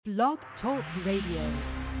Blog Talk Radio.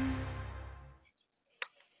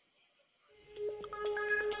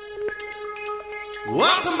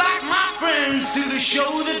 Welcome back, my friends, to the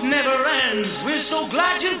show that never ends. We're so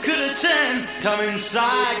glad you could attend. Come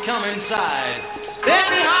inside, come inside. There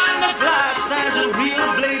behind the glass stands a real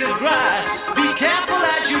blade of grass. Be careful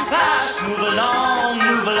as you pass. Move along,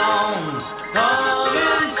 move along. Come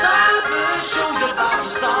inside, the show's about to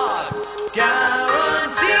start.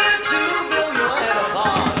 Guaranteed to blow your head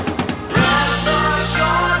apart. Rest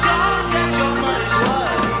assured, don't get your money's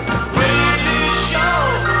worth. Really show,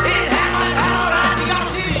 it has it out, and you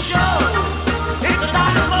gotta see the show. It's a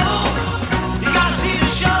dynamo, you gotta see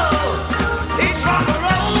the show. It's rock and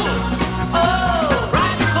roll, oh,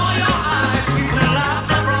 right before your eyes. People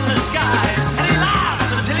laughing from the sky, and he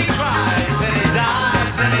laughs until he cries, then he dies,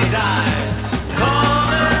 then he dies.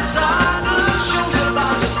 Come inside, the show's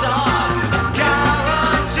about to start.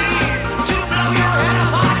 Guaranteed to blow your head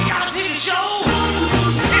apart. You gotta see the show.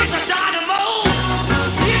 It's a dynamo.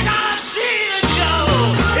 You gotta see the show.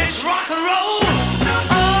 It's rock and roll.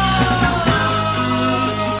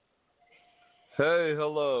 Oh. Hey,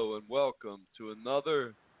 hello, and welcome to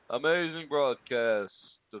another amazing broadcast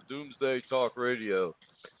of Doomsday Talk Radio.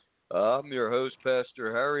 I'm your host,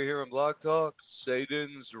 Pastor Harry, here on Blog Talk,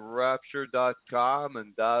 satansrapture.com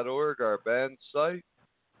and .org, our band site.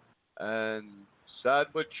 And sad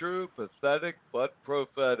but true, pathetic but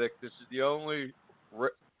prophetic. This is the only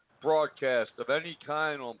broadcast of any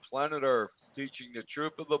kind on planet Earth teaching the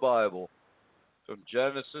truth of the Bible, from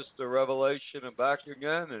Genesis to Revelation and back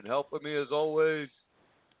again, and helping me as always,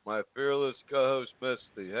 my fearless co-host,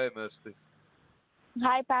 Misty. Hey, Misty.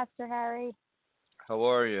 Hi, Pastor Harry. How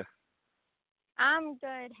are you? I'm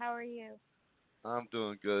good. How are you? I'm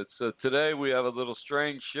doing good. So today we have a little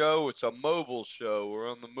strange show. It's a mobile show. We're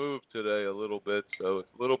on the move today a little bit, so it's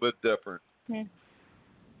a little bit different. Yeah.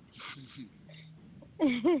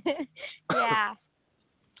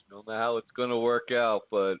 Don't know how it's going to work out,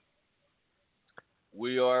 but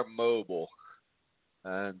we are mobile.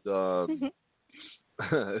 And so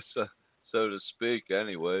to speak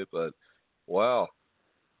anyway, but wow.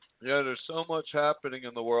 Yeah, there's so much happening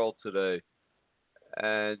in the world today.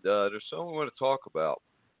 And there's something we want to talk about.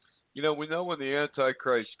 You know, we know when the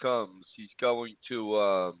Antichrist comes, he's going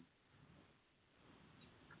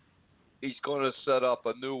to set up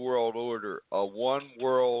a new world order, a one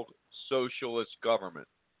world socialist government.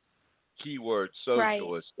 Keyword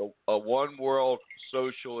socialist. Right. A one world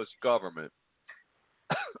socialist government.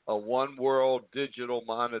 A one world digital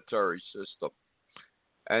monetary system.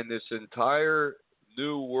 And this entire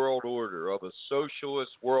new world order of a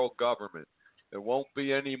socialist world government. There won't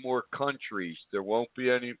be any more countries. There won't be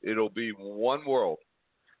any. It'll be one world.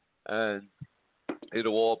 And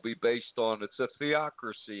it'll all be based on, it's a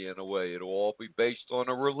theocracy in a way. It'll all be based on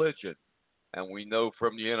a religion. And we know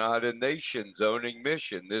from the United Nations owning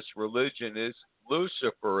mission, this religion is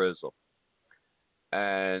Luciferism.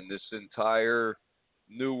 And this entire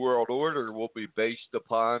New World Order will be based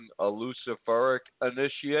upon a Luciferic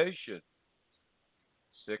initiation.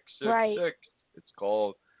 666. Right. It's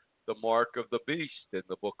called the Mark of the Beast in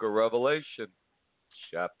the book of Revelation,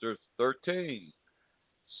 chapter 13.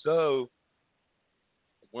 So,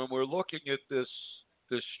 when we're looking at this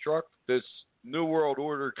New World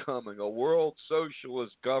Order coming, a world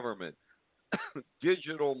socialist government,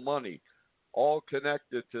 digital money, all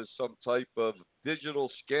connected to some type of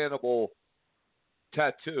digital scannable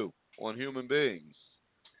tattoo on human beings,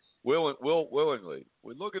 willingly.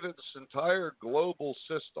 We look at this entire global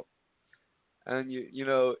system, and you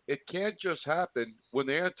know, it can't just happen when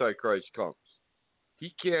the Antichrist comes.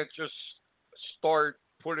 He can't just start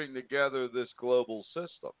putting together this global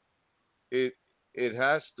system. It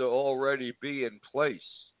has to already be in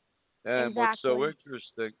place. And exactly. What's so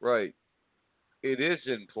interesting, right? It is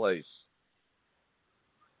in place.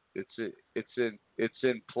 It's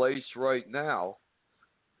in place right now,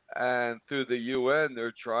 and through the UN,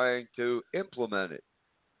 they're trying to implement it.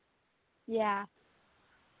 Yeah.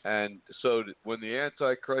 And so when the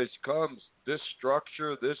Antichrist comes, this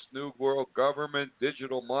structure, this new world government,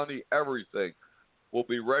 digital money, everything will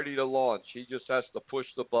be ready to launch. He just has to push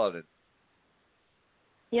the button.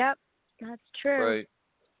 Yep, that's true.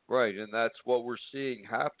 Right. And that's what we're seeing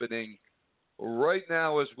happening right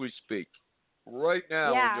now as we speak. Right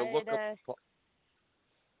now, yeah, when you look up.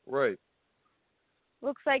 Right.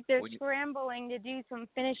 Looks like they're scrambling to do some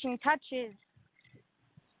finishing touches.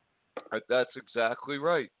 That's exactly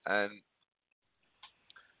right. And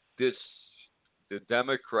the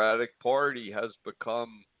Democratic Party has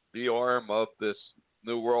become the arm of this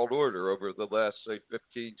New World Order over the last, say,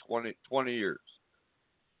 15, 20 years.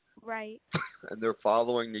 Right. And they're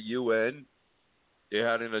following the UN. They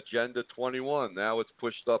had an Agenda 21. Now it's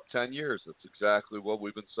pushed up 10 years. That's exactly what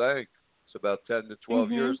we've been saying. It's about 10 to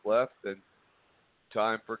 12 years left, and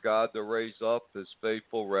time for God to raise up His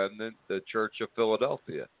faithful remnant, the Church of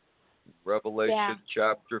Philadelphia. Revelation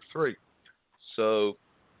chapter 3. So,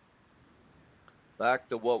 back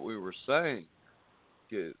to what we were saying.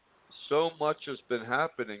 So much has been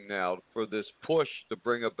happening now for this push to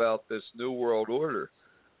bring about this new world order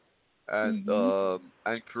and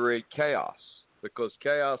create chaos, because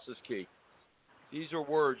chaos is key. These are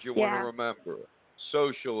words you want to remember.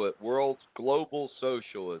 Global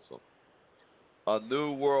socialism, a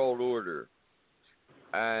new world order,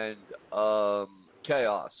 and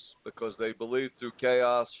chaos, because they believe through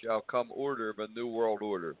chaos shall come order of a new world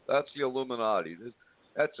order. That's the Illuminati.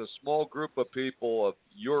 That's a small group of people, of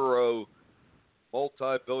Euro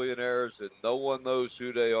multi-billionaires, and no one knows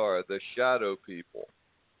who they are, the shadow people.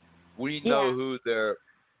 We know who they're,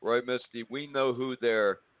 right, Misty? We know who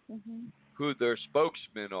their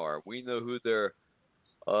spokesmen are. We know who their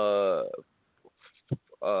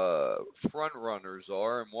front runners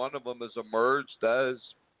are, and one of them has emerged as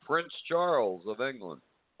Prince Charles of England,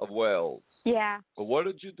 of Wales. Yeah. But what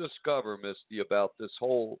did you discover, Misty, about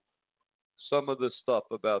some of the stuff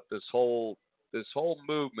about this whole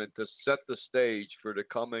movement to set the stage for the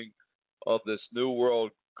coming of this new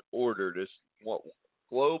world order, this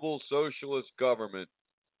global socialist government,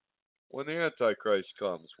 when the Antichrist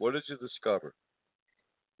comes? What did you discover?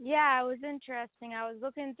 Yeah, it was interesting. I was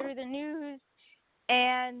looking through the news,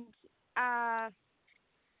 and I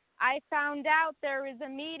found out there was a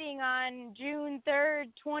meeting on June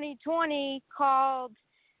 3rd, 2020, called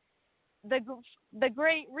the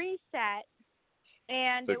Great Reset,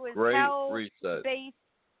 and it was held based.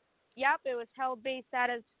 Yep, it was held based out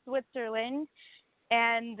of Switzerland,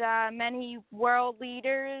 and many world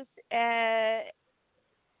leaders,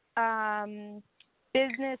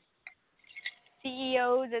 business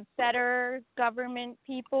CEOs, etc., government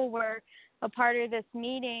people were a part of this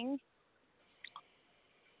meeting.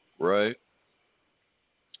 Right.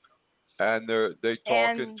 And they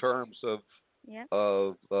talk in terms of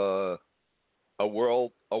a one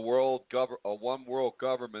world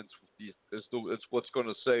government is what's going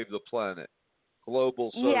to save the planet.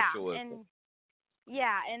 Global socialism.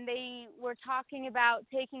 And they were talking about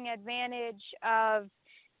taking advantage of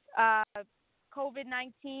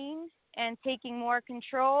COVID-19 and taking more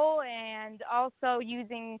control, and also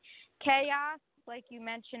using chaos, like you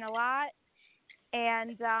mentioned a lot.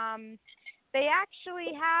 And they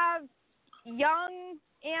actually have young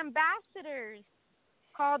ambassadors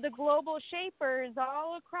called the Global Shapers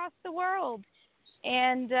all across the world.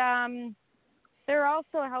 And they're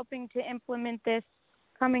also helping to implement this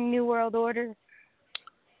coming New World Order.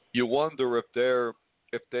 You wonder if they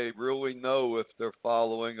really know if they're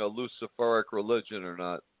following a Luciferic religion or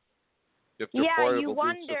not. If they're part of a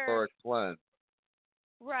Luciferic plan.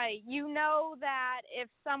 Right. You know that if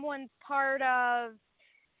someone's part of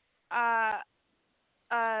a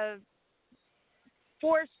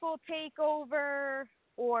forceful takeover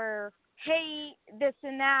or hate, this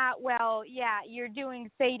and that, well, yeah, you're doing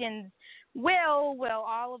Satan's will. Will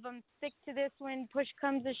all of them stick to this when push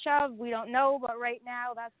comes to shove? We don't know, but right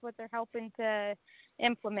now that's what they're helping to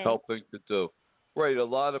implement. Helping to do. Right. A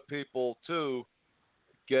lot of people, too,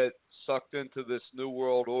 get sucked into this New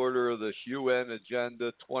World Order, this UN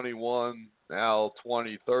Agenda 21, now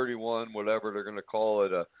 2031, whatever they're going to call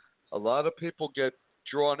it. A lot of people get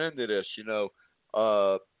drawn into this,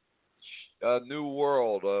 a new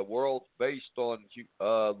world, a world based on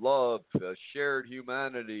love, shared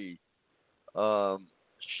humanity,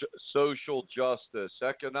 social justice,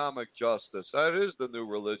 economic justice. That is the new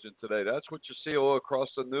religion today. That's what you see all across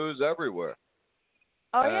the news everywhere.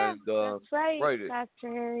 Oh, and, that's right, Pastor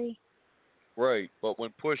Harry. Right, but when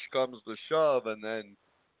push comes to shove, and then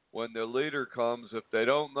when their leader comes, if they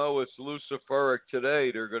don't know it's Luciferic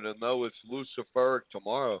today, they're going to know it's Luciferic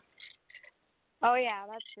tomorrow. Oh, yeah,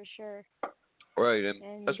 that's for sure. Right,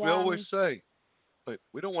 and as we always say,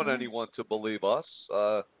 we don't want anyone to believe us.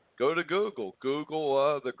 Go to Google.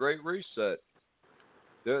 Google the Great Reset.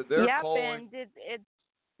 They're calling. And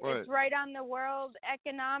it's right on the World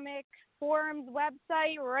Economic Forum's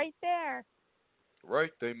website, right there.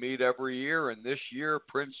 Right, they meet every year, and this year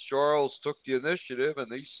Prince Charles took the initiative,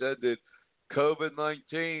 and he said that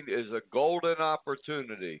COVID-19 is a golden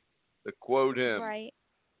opportunity, to quote him,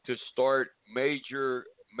 to start major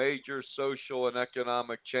social and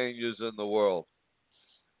economic changes in the world.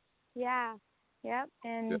 Yeah,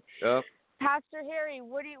 and Pastor Harry,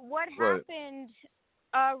 what happened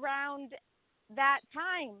around that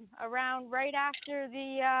time, around right after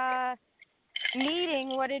the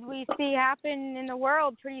meeting, what did we see happen in the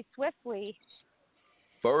world pretty swiftly?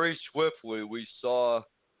 Very swiftly, we saw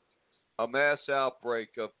a mass outbreak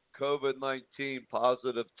of COVID-19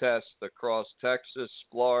 positive tests across Texas,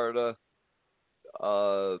 Florida,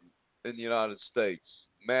 in the United States.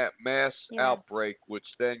 Mass outbreak, which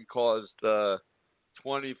then caused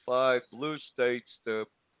 25 blue states to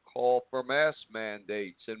call for mass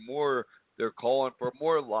mandates and more. They're calling for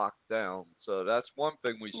more lockdowns. So that's one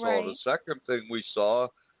thing we saw. Right. The second thing we saw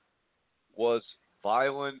was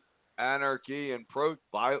violent anarchy and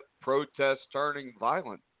protests turning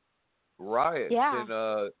violent. Riots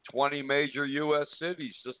in 20 major U.S.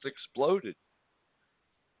 cities just exploded.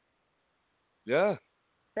 Yeah.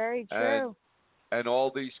 Very true. And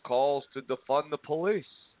all these calls to defund the police.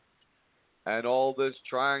 And all this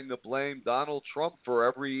trying to blame Donald Trump for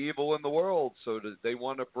every evil in the world, so that they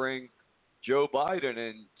want to bring Joe Biden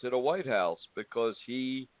into the White House because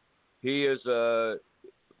he is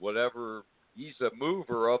he's a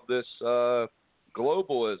mover of this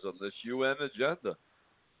globalism, this UN agenda.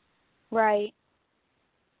 Right.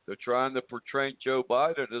 They're trying to portray Joe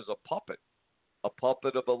Biden as a puppet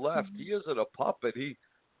of the left. Mm-hmm. He isn't a puppet.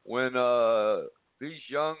 When these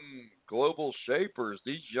young global shapers,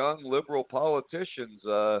 these young liberal politicians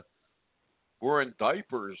were in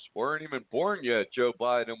diapers, weren't even born yet, Joe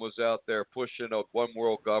Biden was out there pushing a one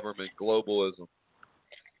world government, globalism.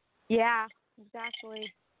 Yeah,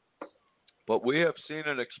 exactly. But we have seen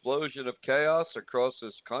an explosion of chaos across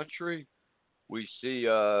this country. We see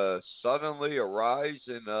suddenly a rise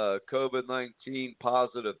in COVID-19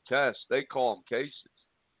 positive tests. They call them cases.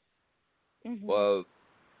 Mm-hmm. Well,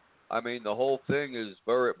 I mean, the whole thing is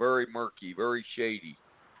very, very murky, very shady.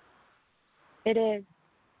 It is.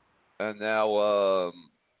 And now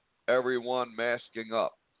everyone masking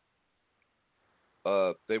up.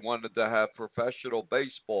 They wanted to have professional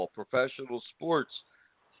baseball, professional sports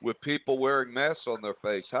with people wearing masks on their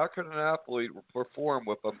face. How can an athlete perform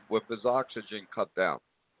with his oxygen cut down?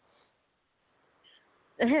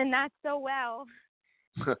 Not so well.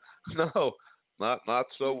 No, not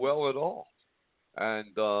so well at all. And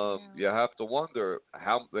you have to wonder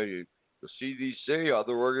how the CDC,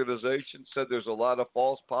 other organizations said there's a lot of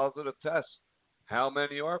false positive tests. How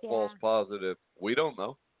many are false positive? We don't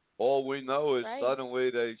know. All we know is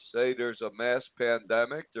suddenly they say there's a mass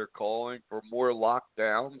pandemic. They're calling for more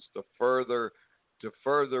lockdowns to further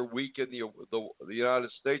weaken the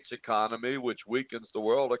United States economy, which weakens the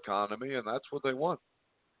world economy, and that's what they want.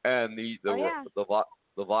 And the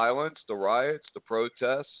violence, the riots, the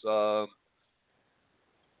protests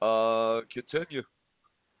continue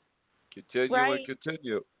and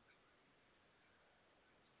continue.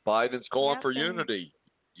 Biden's calling for unity.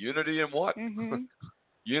 Unity in what? Mm-hmm.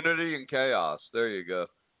 Unity and chaos. There you go.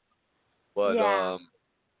 But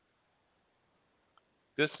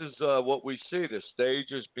this is what we see. The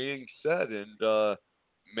stage is being set, and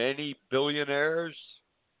many billionaires,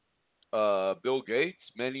 Bill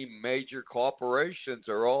Gates, many major corporations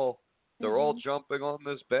are all jumping on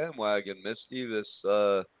this bandwagon, Misty.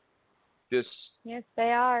 This yes,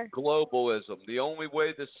 they are. Globalism. The only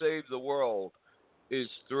way to save the world is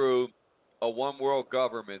through a one world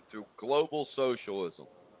government, through global socialism.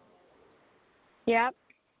 Yep.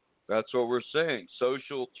 That's what we're saying.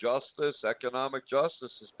 Social justice, economic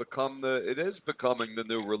justice is becoming the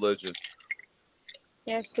new religion.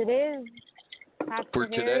 Yes, it is. For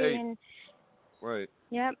today. Right.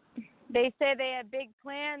 Yep. They say they have big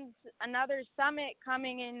plans, another summit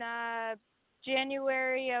coming in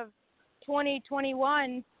January of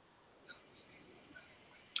 2021.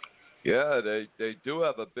 Yeah, they do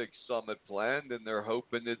have a big summit planned, and they're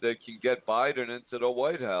hoping that they can get Biden into the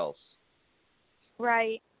White House.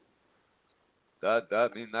 Right. That's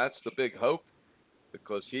the big hope,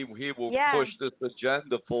 because he will push this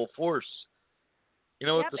agenda full force. You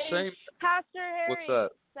know, it's the same. Pastor Harry, what's that?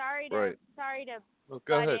 Sorry to go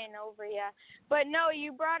butt ahead. in over you, but no,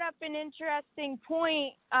 you brought up an interesting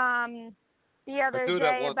point the other I do day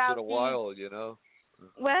that once about in a while, you know.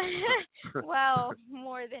 Well,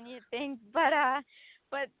 more than you think, but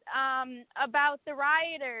about the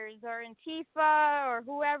rioters or Antifa or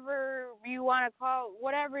whoever you want to call,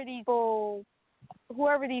 whoever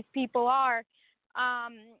these people are,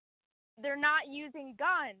 they're not using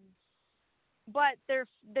guns, but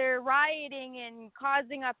they're rioting and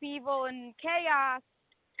causing upheaval and chaos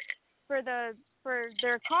for their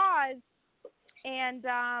cause. And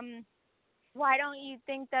why don't you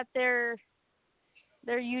think that they're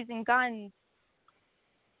using guns?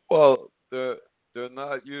 Well, the they're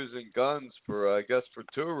not using guns for, I guess, for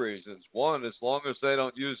two reasons. One, as long as they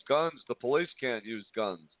don't use guns, the police can't use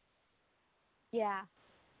guns. Yeah.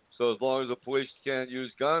 So as long as the police can't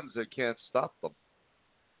use guns, they can't stop them.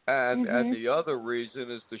 And the other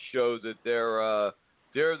reason is to show that they're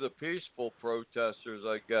the peaceful protesters,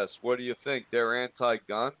 I guess. What do you think? They're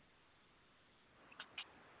anti-gun?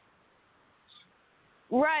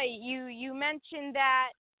 Right. You mentioned that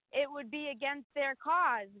it would be against their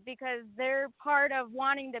cause because they're part of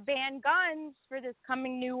wanting to ban guns for this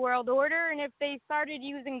coming New World Order. And if they started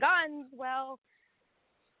using guns, well,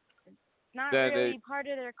 it's not then really part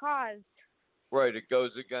of their cause. Right. It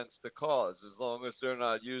goes against the cause. As long as they're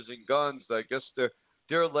not using guns, I guess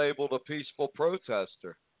they're labeled a peaceful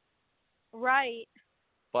protester. Right.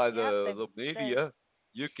 By the media.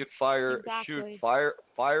 You could shoot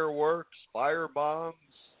fireworks, fire bombs,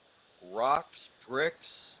 rocks, bricks,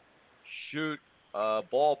 shoot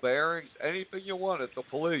ball bearings, anything you want at the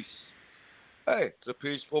police. Hey, it's a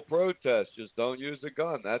peaceful protest. Just don't use a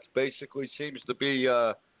gun. That basically seems to be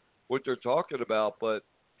what they're talking about. But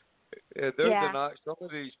they're denying. Some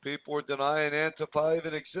of these people are denying Antifa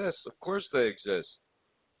even exists. Of course they exist.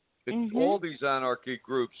 All these anarchy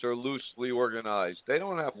groups are loosely organized. They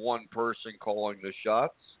don't have one person calling the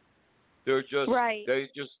shots. They're just they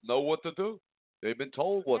just know what to do. They've been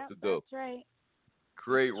told what to do. That's right.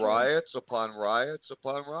 Create riots upon riots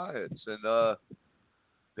upon riots, and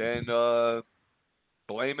then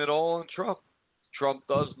blame it all on Trump. Trump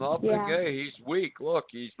does nothing. Yeah. Hey, he's weak. Look,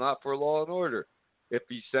 he's not for law and order. If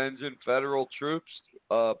he sends in federal troops,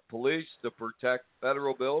 police to protect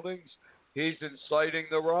federal buildings, he's inciting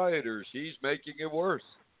the rioters. He's making it worse.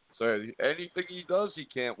 So anything he does, he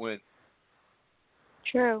can't win.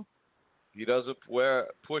 True. He doesn't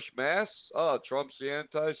push masks. Oh, Trump's the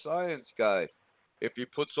anti-science guy. If he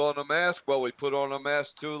puts on a mask, well, we put on a mask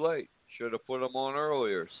too late. Should have put him on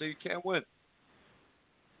earlier. See, you can't win.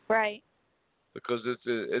 Right. Because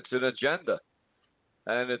it's an agenda.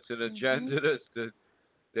 And it's an agenda that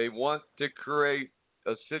they want to create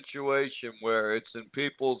a situation where it's in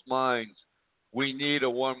people's minds, we need a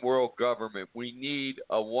one-world government. We need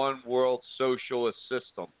a one-world socialist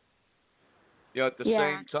system. You know, at the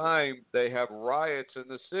same time, they have riots in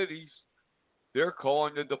the cities. They're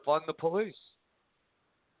calling to defund the police.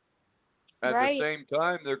 At the same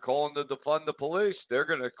time, they're calling to defund the police. They're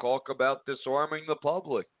going to talk about disarming the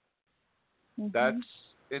public. That's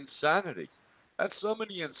insanity. That's some of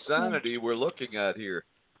the insanity we're looking at here.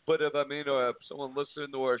 But if someone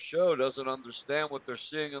listening to our show doesn't understand what they're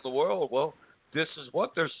seeing in the world, well, this is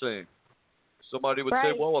what they're seeing. Somebody would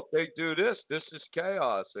say, well, if they do this, this is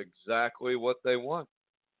chaos. Exactly what they want.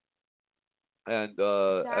 And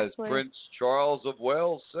as Prince Charles of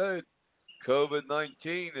Wales said,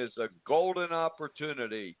 COVID-19 is a golden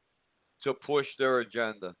opportunity to push their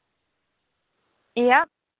agenda. Yep.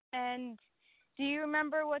 And do you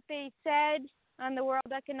remember what they said on the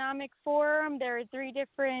World Economic Forum? There are 3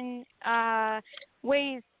 different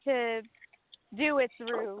ways to do it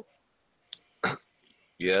through.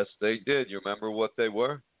 Yes, they did. You remember what they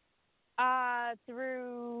were?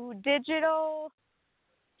 Through digital.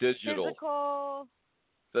 Physical.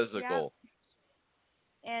 Yep.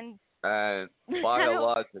 And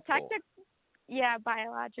biological.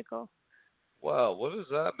 Biological. Wow, what does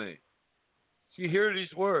that mean? You hear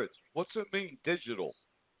these words. What's it mean, digital?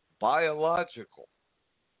 Biological.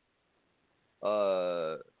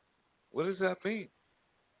 What does that mean?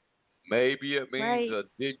 Maybe it means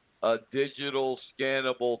a digital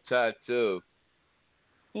scannable tattoo.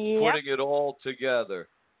 Yep. Putting it all together.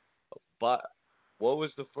 But what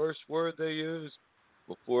was the first word they used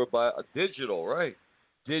before? Digital, right?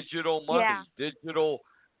 Digital money. Yeah.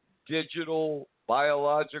 Digital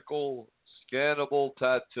biological scannable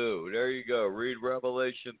tattoo. There you go. Read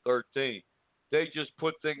Revelation 13. They just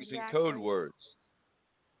put things in code words.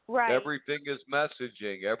 Right. Everything is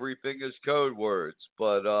messaging. Everything is code words.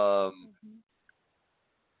 But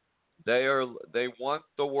they want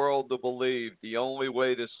the world to believe the only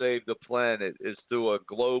way to save the planet is through a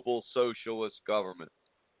global socialist government.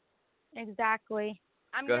 Exactly.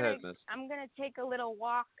 Go ahead, miss. I'm gonna take a little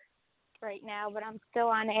walk right now, but I'm still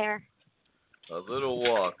on air. A little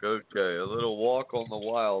walk, okay. A little walk on the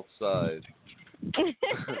wild side.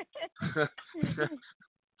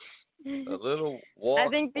 A little walk. I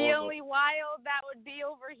think the only wild that would be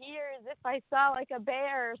over here is if I saw like a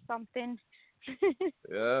bear or something.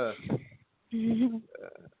 Yeah.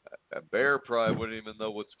 A bear probably wouldn't even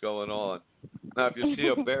know what's going on. Now, if you see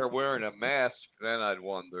a bear wearing a mask, then I'd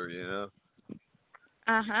wonder, you know.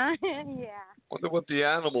 Yeah. Wonder what the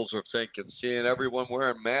animals are thinking, seeing everyone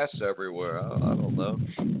wearing masks everywhere. I don't know.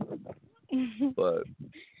 But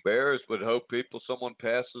bears would hope someone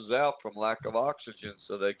passes out from lack of oxygen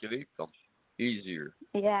so they could eat them easier.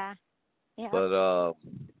 Yeah. Yeah. But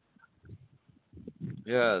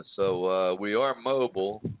yeah, so we are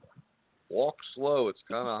mobile. Walk slow. It's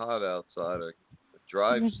kind of hot outside.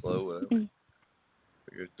 Drive slow, whatever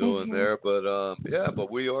you're doing there. But yeah, but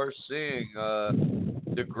we are seeing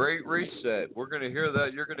the Great Reset. We're going to hear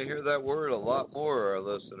that. You're going to hear that word a lot more, our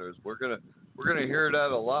listeners. We're going to hear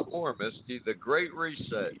that a lot more, Misty. The Great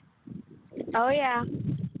Reset. Oh yeah.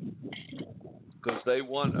 Because they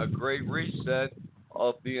want a great reset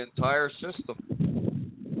of the entire system.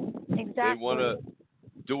 Exactly. They want to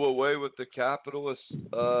do away with the capitalist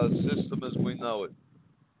system as we know it.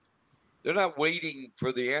 They're not waiting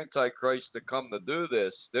for the Antichrist to come to do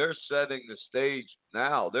this. They're setting the stage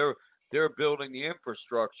now. They're building the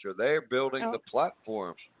infrastructure. They're building the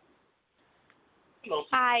platform.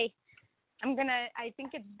 Hi. I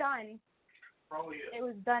think it's done. Probably is. It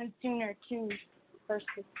was done sooner too.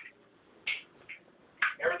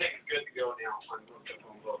 Everything's good to go now. I'm going to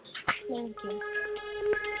phone books. Thank you.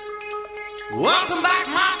 Welcome back,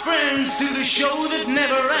 my friends, to the show that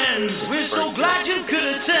never ends. We're so glad you could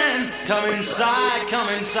attend. Come inside, come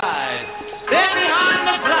inside. There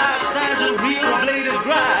behind the glass stands a real blade of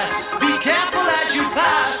grass. Be careful as you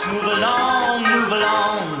pass. Move along, move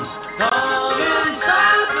along. Come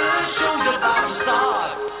inside, the show's about to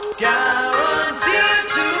start. Guaranteed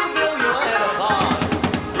to blow your head apart.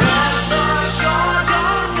 Rest assured,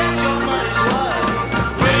 don't get your money's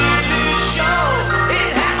worth. Greatest show,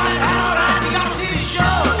 it has out, and you gotta see the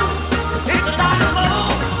show. It's a dynamo,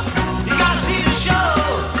 you gotta see the show.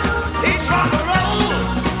 It's rock and roll,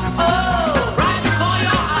 oh, right before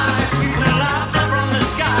your eyes. People laugh up from the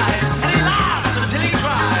sky, and he laughs until he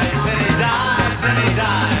cries, then he dies, then he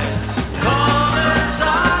dies. Come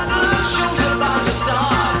inside, the show's about to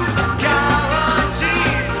start.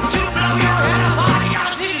 Guaranteed to blow your head apart. You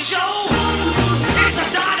gotta see the show. It's a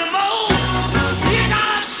dynamo. You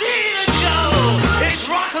gotta see the show. It's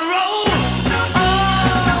rock and roll.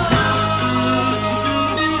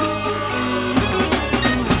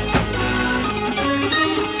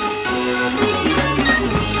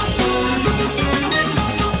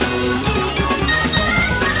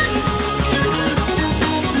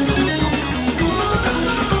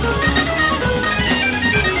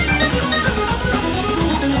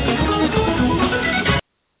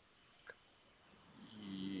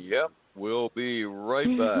 Yep, we'll be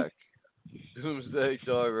right back. Doomsday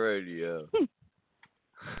Talk Radio.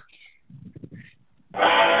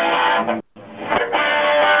 I'm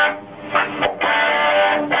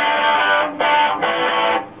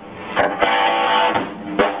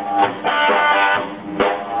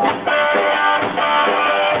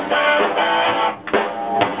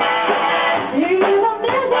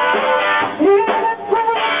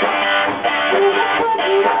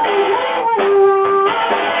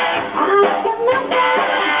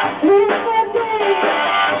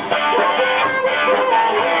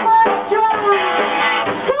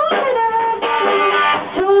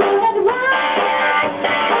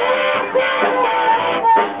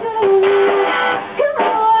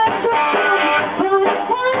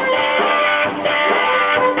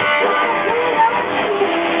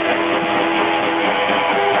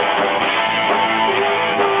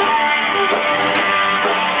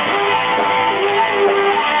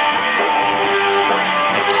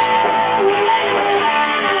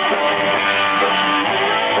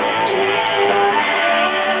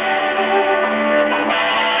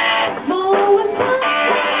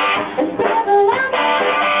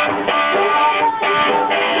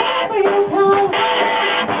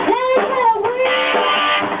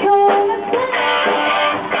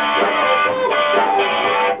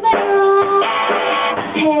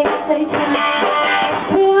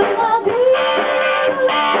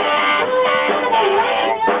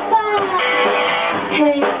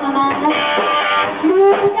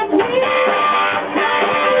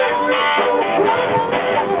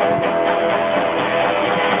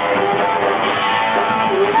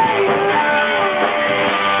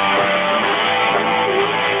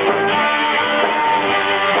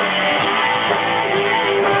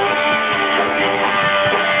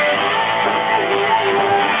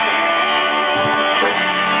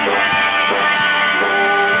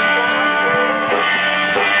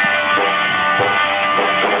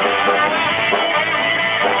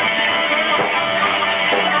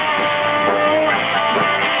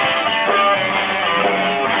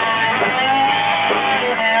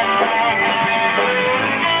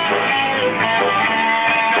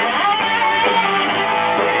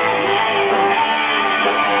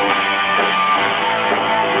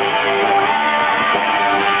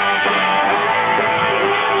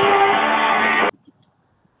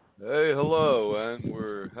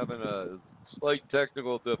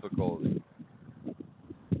technical difficulty.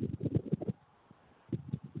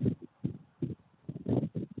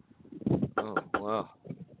 Oh, wow.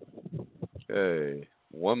 Okay,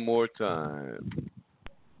 one more time.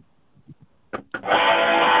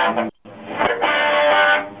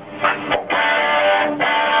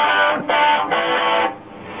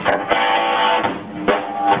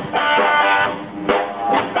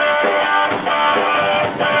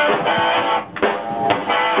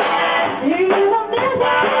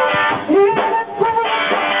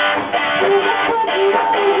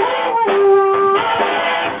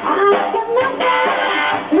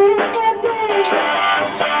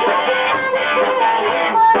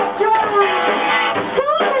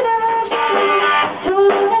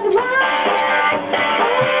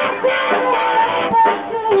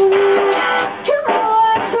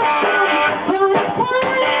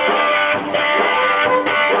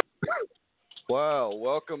 Wow,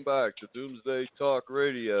 welcome back to Doomsday Talk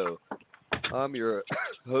Radio. I'm your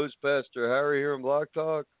host, Pastor Harry, here in Block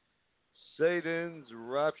Talk. Satan's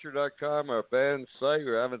Rapture.com, our band site.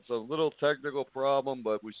 We're having some little technical problem,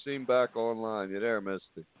 but we seem back online. You there,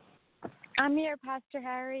 Misty? I'm here, Pastor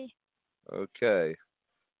Harry. Okay.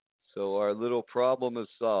 So our little problem is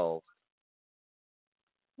solved.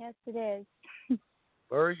 Yes, it is.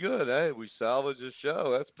 Very good. Hey, we salvaged the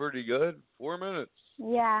show. That's pretty good. 4 minutes.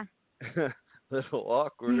 Yeah. Little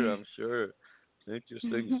awkward, I'm sure.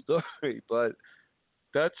 Interesting story, but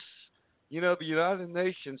that's, the United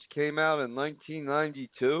Nations came out in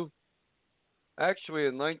 1992, actually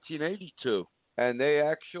in 1982, and they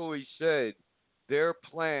actually said their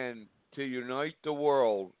plan to unite the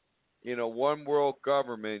world in a one world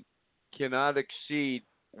government cannot exceed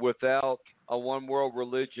without a one world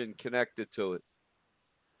religion connected to it.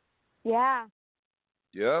 Yeah.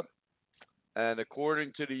 Yep. And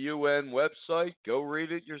according to the UN website, go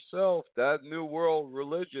read it yourself, that new world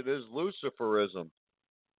religion is Luciferism.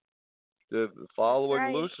 The following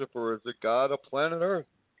right. Lucifer is the god of planet Earth.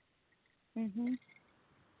 Mhm.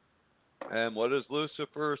 And what does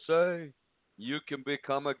Lucifer say? You can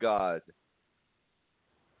become a god.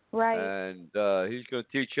 Right. And he's going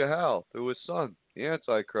to teach you how through his son, the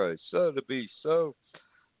Antichrist. So to be so,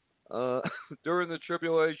 during the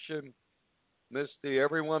tribulation, Misty,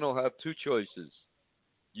 everyone will have two choices.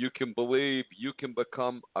 You can believe you can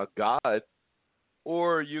become a god,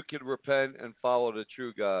 or you can repent and follow the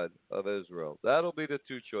true God of Israel. That'll be the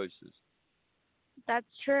two choices. That's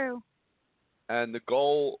true. And the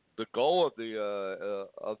goal of the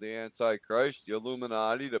Antichrist, the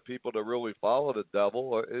Illuminati, the people that really follow the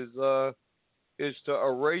devil, is to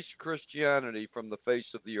erase Christianity from the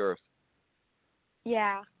face of the earth.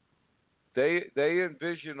 Yeah. They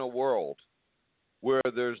envision a world where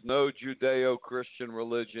there's no Judeo-Christian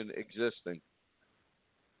religion existing.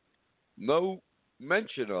 No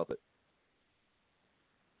mention of it.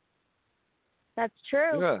 That's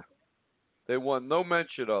true. Yeah. They want no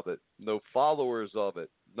mention of it, no followers of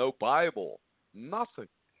it, no Bible, nothing.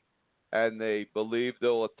 And they believe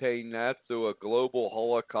they'll attain that through a global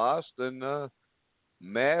Holocaust and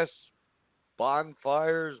mass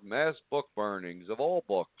bonfires, mass book burnings of all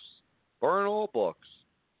books. Burn all books.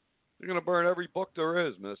 They're going to burn every book there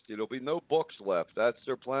is, Misty. There'll be no books left. That's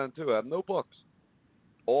their plan, too. Have no books.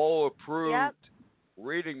 All approved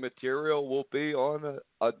reading material will be on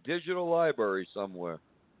a digital library somewhere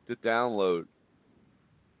to download.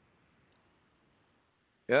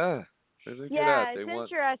 Yeah. Yeah, it's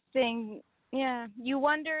interesting. Yeah. You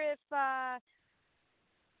wonder if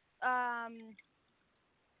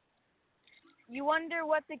you wonder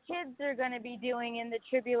what the kids are going to be doing in the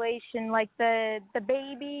tribulation, like the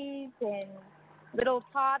babies and little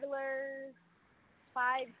toddlers,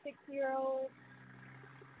 5, 6-year-olds.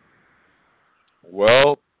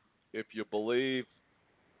 Well, if you believe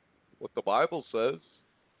what the Bible says,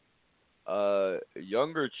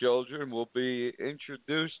 younger children will be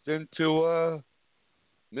introduced into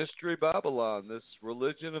Mystery Babylon, this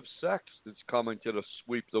religion of sex that's coming to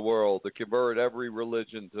sweep the world, to convert every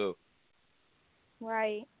religion to.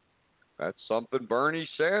 Right. That's something Bernie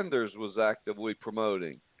Sanders was actively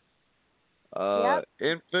promoting.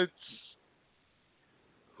 Infants,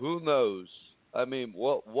 who knows? I mean,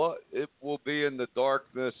 what it will be in the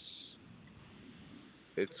darkness.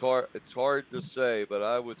 It's hard to say, but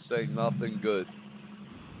I would say nothing good.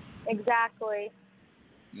 Exactly.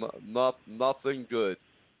 Nothing good.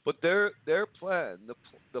 But their plan,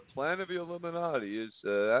 the plan of the Illuminati is,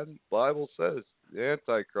 and the Bible says, the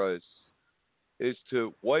Antichrist is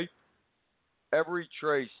to wipe every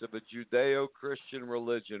trace of a Judeo-Christian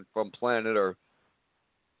religion from planet Earth.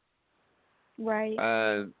 Right.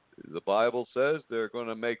 And The Bible says they're going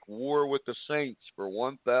to make war with the saints for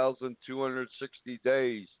 1,260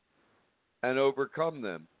 days and overcome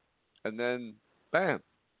them. And then, bam,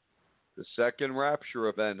 the second rapture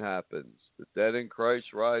event happens. The dead in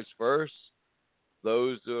Christ rise first.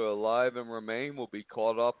 Those who are alive and remain will be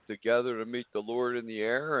caught up together to meet the Lord in the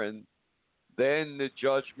air, and then the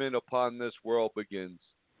judgment upon this world begins.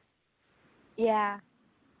 Yeah.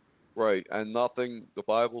 Right, and nothing, the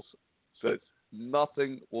Bible says,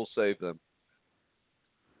 nothing will save them.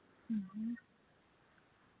 Mm-hmm.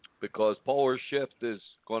 Because polar shift is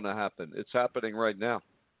going to happen. It's happening right now.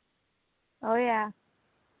 Oh, yeah.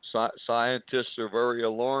 Scientists are very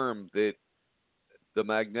alarmed that the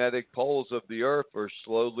magnetic poles of the Earth are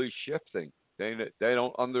slowly shifting. They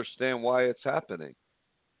don't understand why it's happening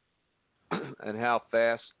and how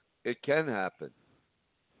fast it can happen.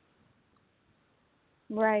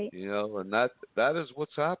 Right. You know, and that is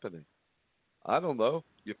what's happening. I don't know.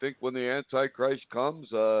 You think when the Antichrist comes,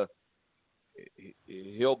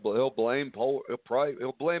 he'll blame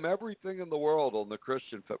he'll blame everything in the world on the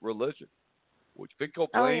Christian religion? Would you think he'll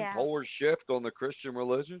blame polar shift on the Christian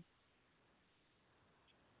religion?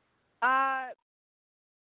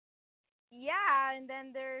 Yeah, and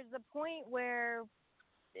then there's a point where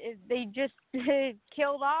they just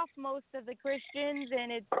killed off most of the Christians,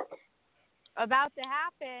 and it's about to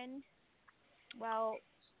happen. Well,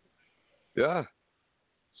 yeah.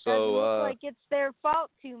 So doesn't look like it's their fault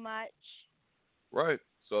too much. Right.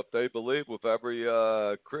 So if they believe with every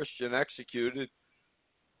Christian executed,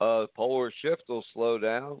 polar shift will slow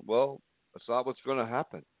down, well, that's not what's going to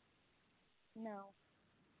happen. No.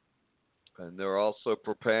 And they're also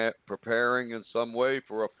preparing in some way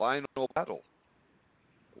for a final battle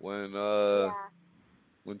when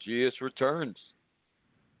Jesus returns.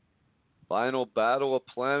 Final battle of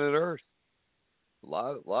planet Earth. A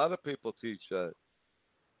lot of people teach that.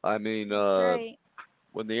 I mean, right.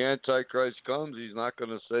 When the Antichrist comes, he's not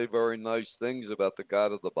going to say very nice things about the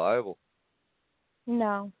God of the Bible.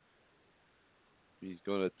 No. He's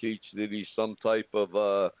going to teach that he's some type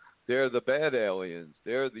of, they're the bad aliens.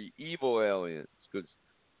 They're the evil aliens. Because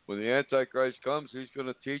when the Antichrist comes, he's going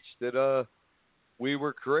to teach that we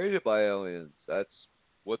were created by aliens. That's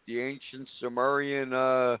what the ancient Sumerian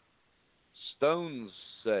stones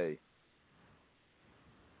say.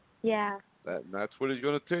 Yeah. That's what he's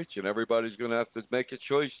going to teach. And everybody's going to have to make a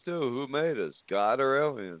choice, too. Who made us, God or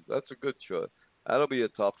aliens? That's a good choice. That'll be a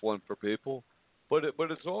tough one for people. But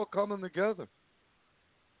it's all coming together.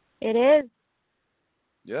 It is.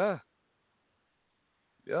 Yeah.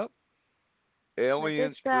 Yep.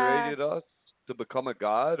 Aliens created us to become a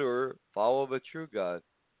god or follow the true God.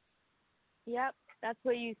 Yep. That's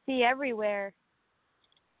what you see everywhere.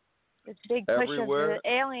 This big push of the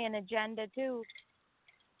alien agenda, too.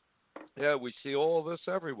 Yeah, we see all this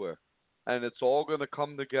everywhere. And it's all going to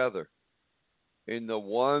come together in the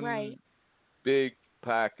one big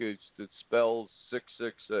package that spells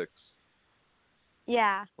 666.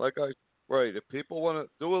 Yeah. If people want to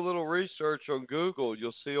do a little research on Google,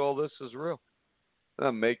 you'll see all this is real. I'm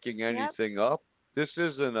not making anything up. This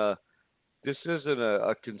isn't a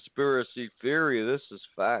conspiracy theory. This is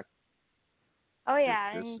fact. Oh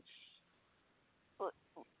yeah, and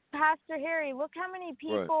Pastor Harry, look how many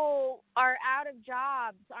people are out of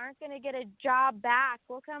jobs, aren't going to get a job back.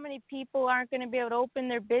 Look how many people aren't going to be able to open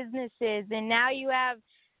their businesses. And now you have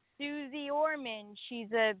Susie Orman.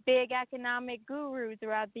 She's a big economic guru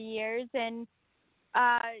throughout the years, and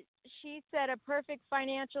she said a perfect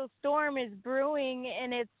financial storm is brewing,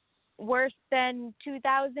 and it's worse than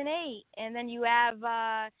 2008. And then you have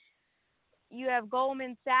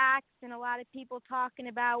Goldman Sachs and a lot of people talking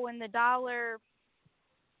about when the dollar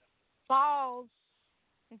falls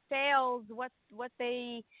and fails, what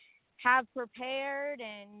they have prepared,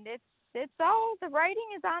 and it's all, the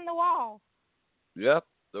writing is on the wall. Yep,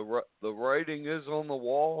 the writing is on the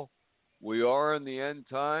wall. We are in the end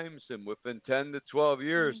times, and within 10 to 12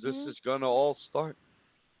 years, this is going to all start.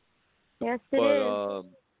 Yes, it is.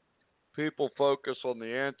 People focus on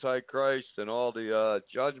the Antichrist and all the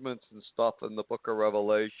judgments and stuff in the book of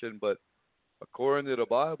Revelation, but according to the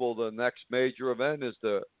Bible, the next major event is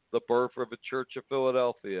the birth of a church of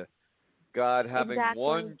Philadelphia. God having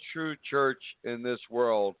one true church in this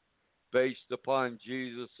world based upon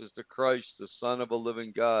Jesus as the Christ, the Son of a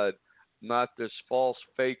living God, not this false,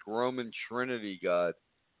 fake Roman Trinity God.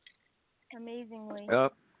 Amazingly.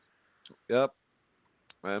 Yep.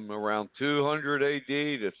 And around 200 AD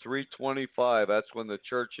to 325, that's when the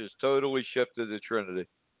churches totally shifted to Trinity.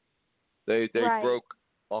 They broke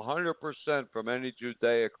 100% from any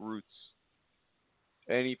Judaic roots.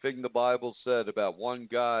 anything the Bible said about one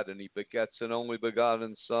God and He begets an only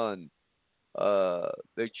begotten Son.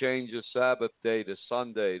 They changed the Sabbath day to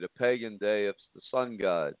Sunday, the pagan day of the sun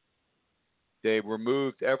god. They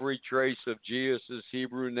removed every trace of Jesus'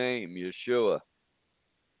 Hebrew name, Yeshua.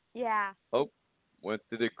 Yeah. Oh, went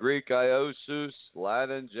to the Greek Iosus,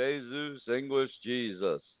 Latin Jesus, English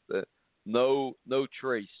Jesus. No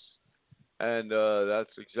trace. And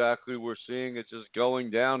that's exactly what we're seeing. It's just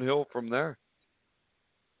going downhill from there.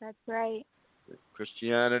 That's right.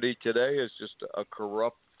 Christianity today is just a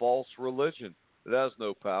corrupt, false religion. It has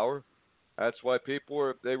no power. That's why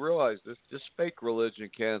they realize this fake religion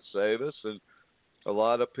can't save us, and a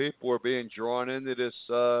lot of people are being drawn into this,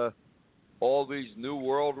 all these new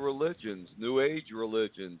world religions, new age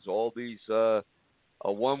religions, all these, a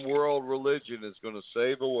one world religion is going to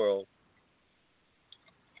save the world.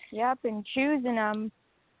 Yep, and choosing them.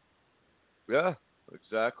 Yeah,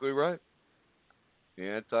 exactly right. The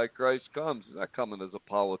Antichrist comes. He's not coming as a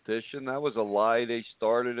politician. That was a lie they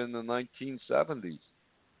started in the 1970s.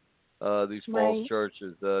 These false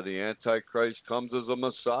churches. The Antichrist comes as a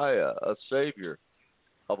Messiah, a Savior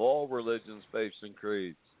of all religions, faiths, and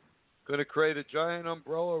creeds. Going to create a giant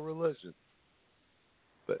umbrella religion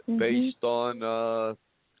based on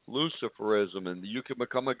Luciferism, and you can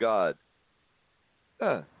become a god.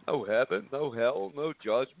 Yeah, no heaven, no hell, no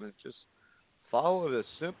judgment. Just follow the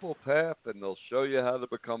simple path, and they'll show you how to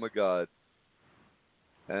become a god.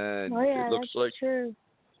 And it looks like true.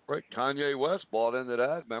 Right, Kanye West bought into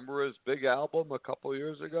that. Remember his big album a couple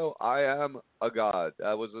years ago? I Am a God.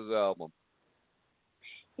 That was his album.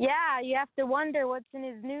 Yeah, you have to wonder what's in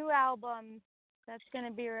his new album that's going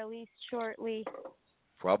to be released shortly.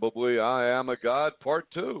 Probably I Am a God Part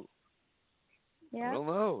 2. Yeah. I don't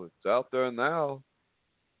know. It's out there now.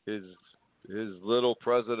 His little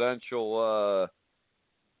presidential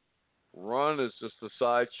run is just a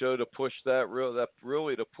sideshow to push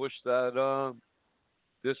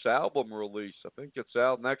this album release. I think it's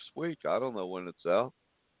out next week. I don't know when it's out.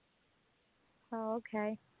 Oh,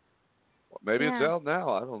 okay. Maybe it's out now.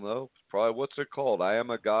 I don't know. It's probably, what's it called? I Am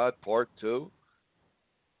a God Part 2?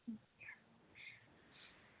 Do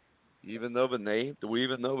we even know the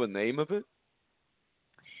name of it?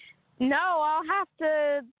 No, I'll have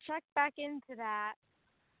to check back into that.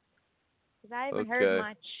 Because I haven't heard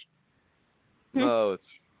much. No, it's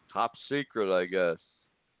top secret, I guess.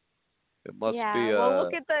 It must be. Well,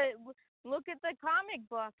 look at the comic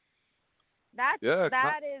books. That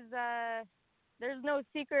is there's no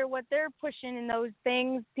secret what they're pushing in those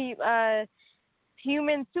things.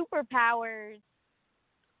 Human superpowers.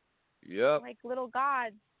 Yep. Like little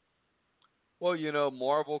gods. Well,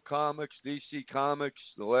 Marvel Comics, DC Comics,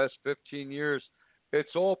 the last 15 years,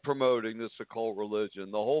 it's all promoting this occult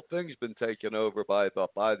religion. The whole thing's been taken over by the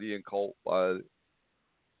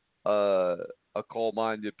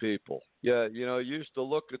occult-minded people. Yeah, you used to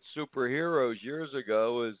look at superheroes years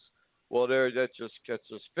ago as, well, that just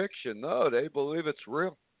gets us fiction. No, they believe it's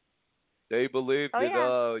real. They believe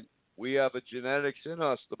that we have a genetics in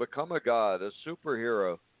us to become a god, a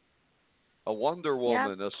superhero, a Wonder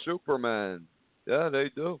Woman, a Superman. Yeah, they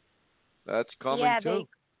do. That's coming too.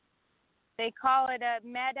 They call it a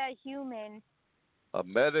meta-human. A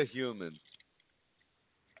meta-human.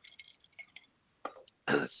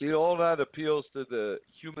 See, all that appeals to the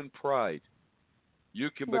human pride. You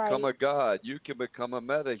can become a god. You can become a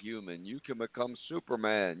meta-human. You can become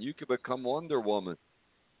Superman. You can become Wonder Woman.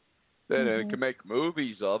 They can make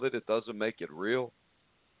movies of it. It doesn't make it real.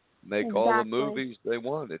 Make all the movies they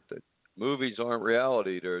want. Movies aren't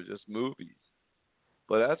reality. They're just movies.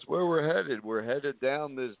 But that's where we're headed. We're headed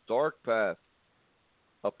down this dark path.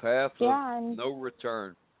 A path of no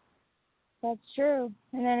return. That's true.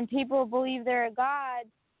 And then people believe they're a god.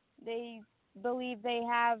 They believe they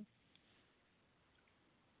have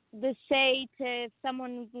the say to if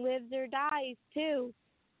someone lives or dies, too.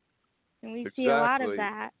 And we see a lot of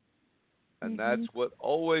that. And that's what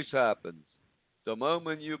always happens. The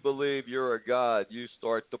moment you believe you're a god, you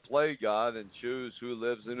start to play God and choose who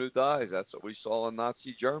lives and who dies. That's what we saw in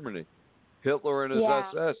Nazi Germany. Hitler and his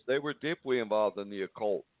SS, they were deeply involved in the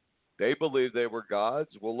occult. They believed they were gods.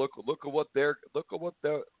 Well, look at what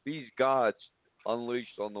these gods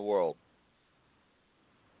unleashed on the world.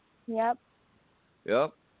 Yep.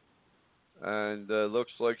 And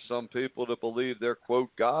looks like some people that believe they're, quote,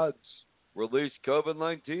 gods released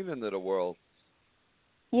COVID-19 into the world.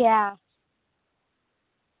 Yeah.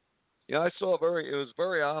 Yeah, I saw it was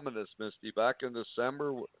very ominous, Misty, back in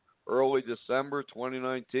December, early December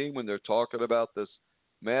 2019, when they're talking about this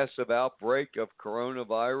massive outbreak of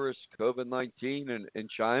coronavirus, COVID-19 in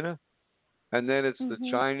China. and then it's the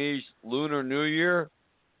Chinese Lunar New Year,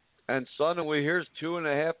 and suddenly here's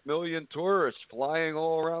 2.5 million tourists flying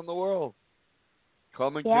all around the world,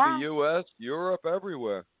 coming to the U.S., Europe,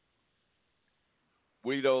 everywhere.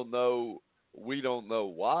 We don't know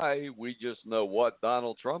why. We just know what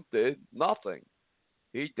Donald Trump did. Nothing.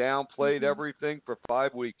 He downplayed everything for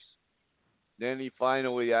 5 weeks. Then he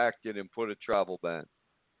finally acted and put a travel ban.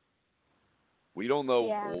 We don't know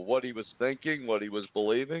what he was thinking, what he was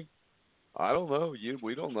believing. I don't know.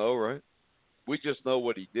 We don't know, right? We just know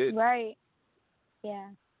what he did. Right. Yeah.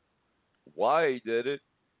 Why he did it,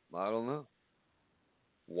 I don't know.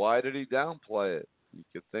 Why did he downplay it? You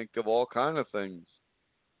could think of all kind of things.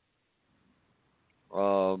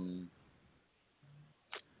 I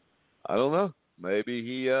don't know. Maybe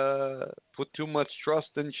he put too much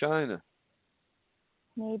trust in China.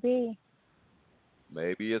 Maybe.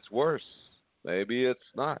 Maybe it's worse. Maybe it's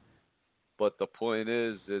not. But the point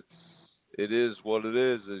is, it is what it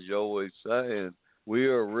is, as you always say. And we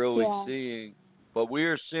are really seeing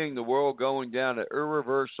the world going down an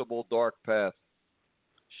irreversible dark path,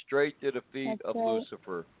 straight to the feet of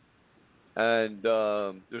Lucifer. And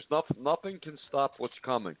there's nothing can stop what's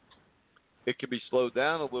coming. It can be slowed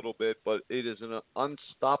down a little bit, but it is an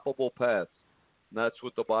unstoppable path. And that's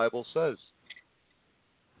what the Bible says.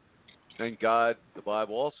 And God, the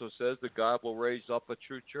Bible also says that God will raise up a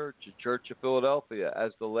true church, a church of Philadelphia,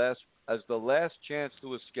 as the last chance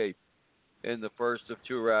to escape in the first of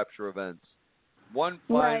two rapture events. One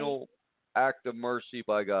final act of mercy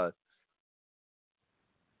by God.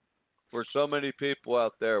 For so many people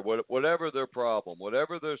out there, whatever their problem,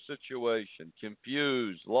 whatever their situation,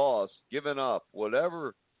 confused, lost, given up,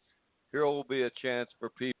 whatever, here will be a chance for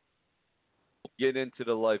people to get into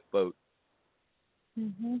the lifeboat.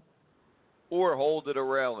 Or hold at the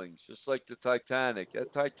railings, just like the Titanic.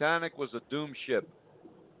 That Titanic was a doomed ship.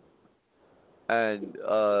 And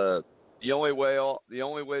the only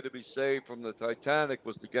way to be saved from the Titanic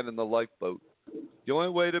was to get in the lifeboat. The only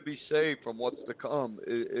way to be saved from what's to come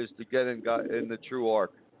is to get in the true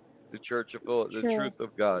ark, the Church of the truth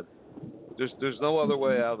of God. There's no other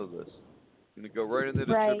way out of this. You're going to go right into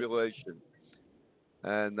the tribulation,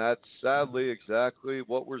 and that's sadly exactly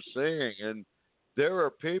what we're seeing. And there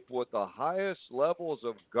are people at the highest levels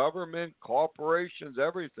of government, corporations,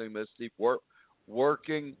 everything, Misty,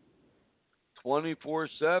 working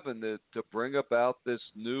 24/7 to bring about this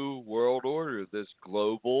new world order, this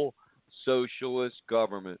global socialist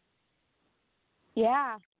government.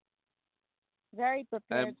 Yeah. Very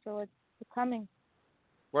prepared for what's coming.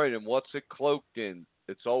 Right, and what's it cloaked in?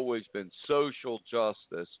 It's always been social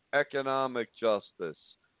justice, economic justice,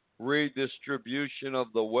 redistribution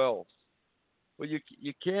of the wealth. Well, you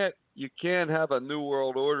can't have a new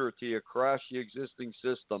world order till you crash the existing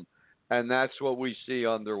system, and that's what we see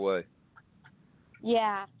underway.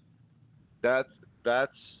 Yeah. That's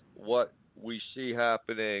what we see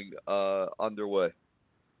happening underway.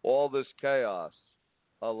 All this chaos.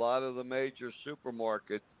 A lot of the major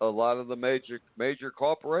supermarkets, a lot of the major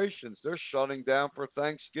corporations, they're shutting down for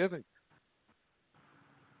Thanksgiving.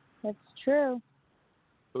 That's true.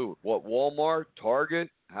 Who? What? Walmart,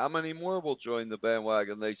 Target? How many more will join the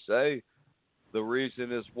bandwagon? They say the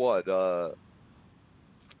reason is what?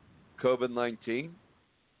 COVID-19.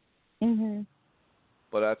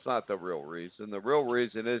 But that's not the real reason. The real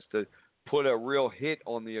reason is to put a real hit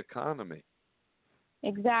on the economy.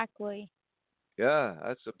 Exactly. Yeah,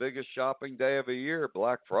 that's the biggest shopping day of the year,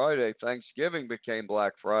 Black Friday. Thanksgiving became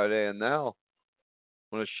Black Friday, and now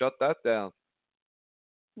I'm going to shut that down.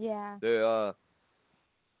 Yeah. The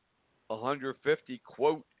 150,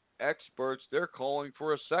 quote, experts, they're calling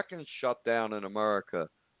for a second shutdown in America,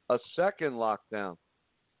 a second lockdown.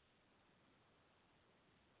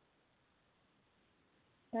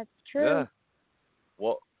 That's true.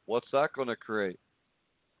 Yeah. What's that going to create?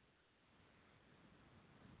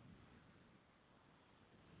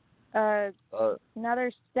 Another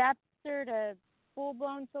step to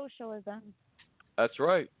full-blown socialism. That's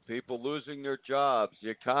right. People losing their jobs, the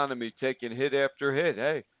economy taking hit after hit.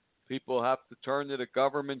 Hey, people have to turn to the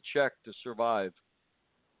government check to survive.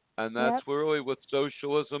 And that's really what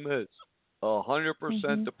socialism is.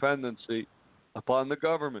 100% dependency upon the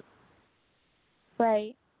government.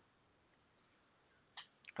 Right.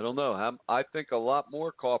 I don't know. I think a lot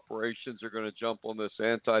more corporations are going to jump on this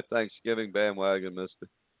anti-Thanksgiving bandwagon, Misty.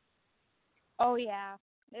 Oh, yeah.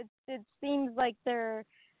 It seems like this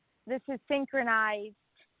is synchronized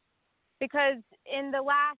because in the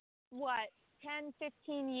last, 10,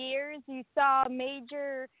 15 years, you saw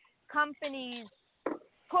major companies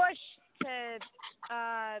push to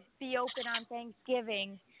be open on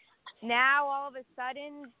Thanksgiving. now all of a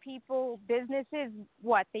sudden businesses,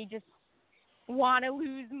 they just want to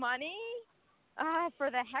lose money for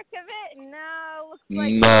the heck of it? No, looks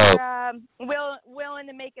like they're willing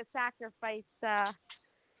to make a sacrifice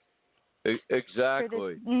Exactly.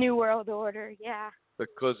 for this New World Order, yeah.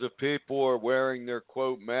 Because if people are wearing their,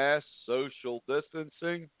 quote, masks, social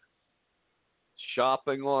distancing,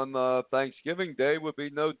 shopping on Thanksgiving Day would be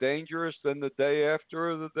no dangerous than the day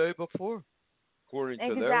after or the day before, according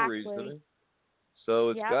to their reasoning. So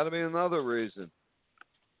it's got to be another reason,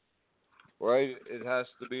 right? It has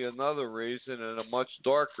to be another reason and a much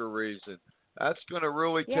darker reason. That's going to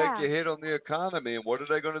really take a hit on the economy. And what are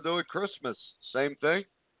they going to do at Christmas? Same thing?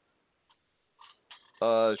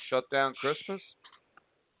 Shut down Christmas?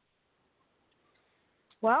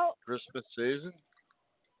 Well, Christmas season?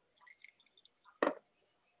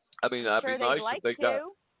 I mean, that'd sure be nice if they got.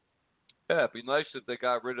 to. Yeah, it'd be nice if they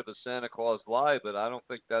got rid of the Santa Claus lie, but I don't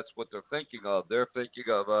think that's what they're thinking of. They're thinking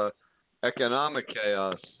of economic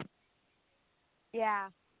chaos. Yeah.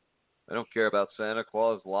 They don't care about Santa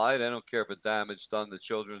Claus lie. They don't care if it damage done to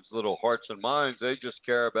children's little hearts and minds. They just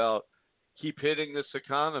care about keep hitting this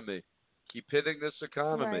economy. Keep hitting this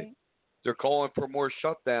economy. Right. They're calling for more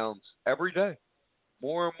shutdowns every day.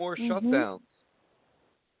 More and more shutdowns.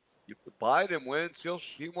 If Biden wins,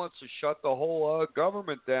 he wants to shut the whole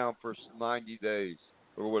government down for 90 days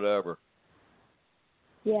or whatever.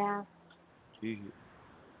 Yeah.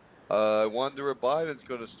 I wonder if Biden's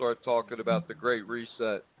going to start talking about the Great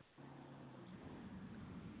Reset.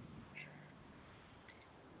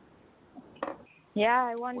 Yeah,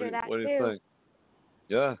 I wonder that what do too. You think?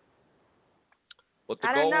 Yeah. But the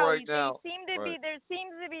I don't goal know. right now. There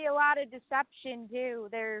seems to be a lot of deception too.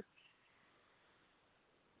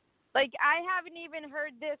 I haven't even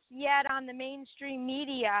heard this yet on the mainstream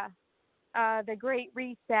media, the Great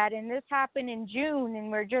Reset, and this happened in June, and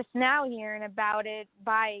we're just now hearing about it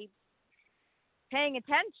by paying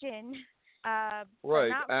attention. Right,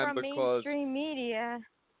 not and from mainstream media.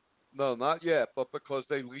 No, not yet, but because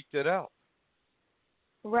they leaked it out.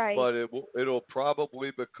 Right. But it'll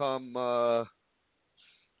probably become.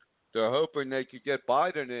 They're hoping they could get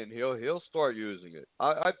Biden in. He'll start using it.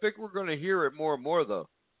 I think we're going to hear it more and more, though.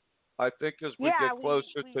 I think as we get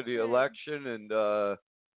closer to the election and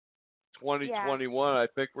 2021, I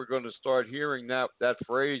think we're going to start hearing that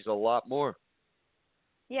phrase a lot more.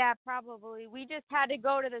 Yeah, probably. We just had to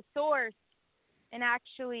go to the source and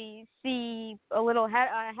actually see a little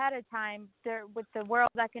ahead of time there with the World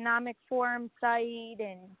Economic Forum site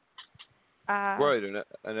and right, and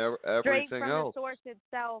everything straight from else. The source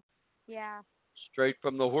itself. Yeah. Straight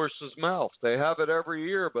from the horse's mouth. They have it every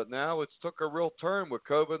year, but now it's took a real turn with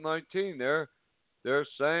COVID-19. They're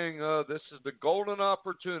saying this is the golden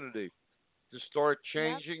opportunity to start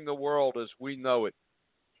changing the world as we know it,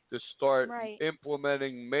 to start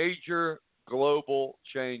implementing major global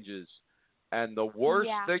changes. And the worse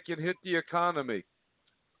they can hit the economy,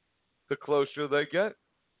 the closer they get.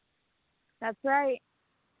 That's right.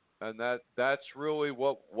 And that's really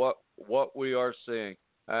what we are seeing.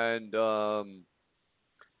 And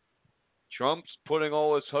Trump's putting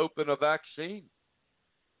all his hope in a vaccine.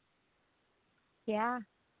 Yeah.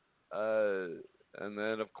 And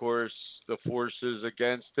then, of course, the forces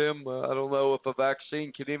against him. I don't know if a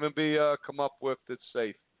vaccine can even be come up with that's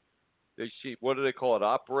safe. They see, what do they call it?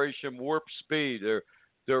 Operation Warp Speed.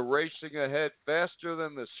 They're racing ahead faster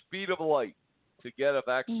than the speed of light to get a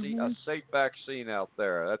vaccine, a safe vaccine out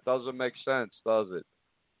there. That doesn't make sense, does it?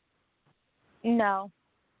 No.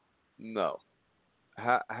 No.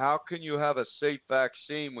 How can you have a safe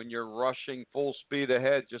vaccine when you're rushing full speed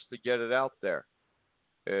ahead just to get it out there?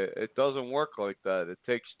 It doesn't work like that. It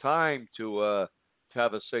takes time to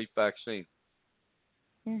have a safe vaccine.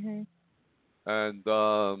 And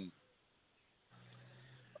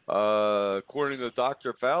according to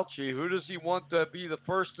Dr. Fauci, who does he want to be the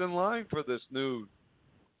first in line for this new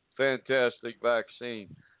fantastic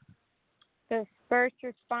vaccine? The first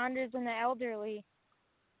responders and the elderly.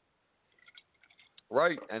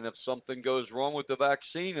 Right, and if something goes wrong with the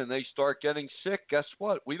vaccine and they start getting sick, guess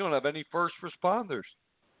what? We don't have any first responders.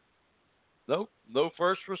 Nope, no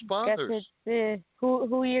first responders. Guess it's,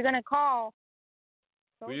 who are you going to call?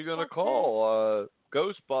 Who are you going to call?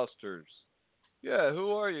 Ghostbusters. Yeah,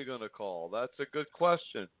 who are you going to call? That's a good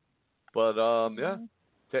question. But,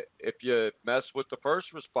 if you mess with the first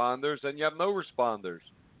responders, then you have no responders.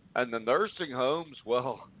 And the nursing homes,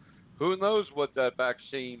 well, who knows what that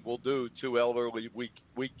vaccine will do to elderly,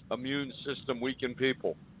 weak immune system weakened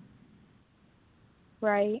people.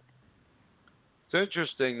 Right. It's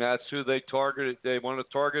interesting. That's who they targeted. They want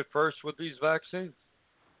to target first with these vaccines.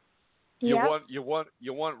 Yep. You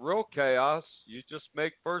want real chaos. You just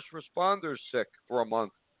make first responders sick for a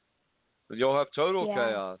month, and you'll have total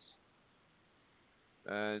chaos.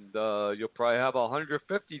 And you'll probably have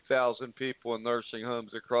 150,000 people in nursing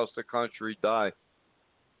homes across the country die.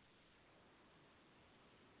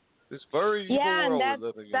 It's very evil world we're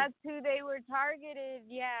living in. That's who they were targeted.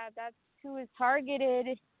 Yeah, that's who was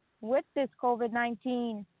targeted with this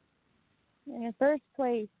COVID-19 in the first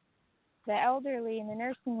place. The elderly in the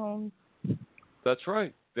nursing homes. That's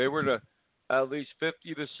right. They were to at least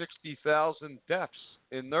 50 to 60,000 deaths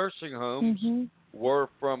in nursing homes were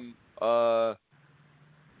from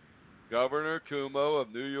Governor Cuomo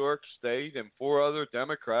of New York State and 4 other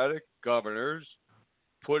Democratic governors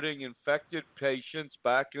putting infected patients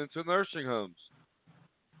back into nursing homes.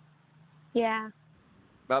 Yeah.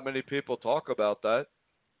 Not many people talk about that.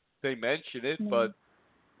 They mention it, but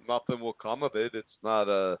nothing will come of it. It's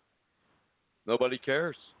not nobody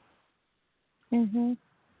cares. Mhm.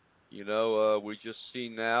 You know, we just see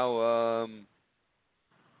now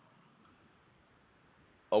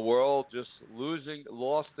a world just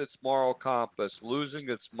lost its moral compass, losing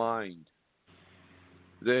its mind.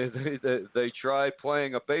 They tried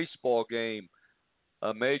playing a baseball game,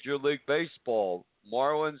 a Major League Baseball,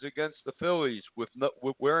 Marlins against the Phillies with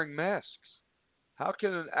wearing masks. How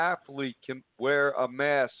can an athlete wear a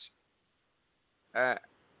mask and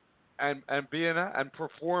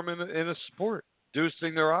perform in a sport,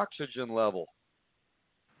 reducing their oxygen level?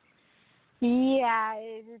 Yeah,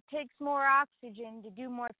 it takes more oxygen to do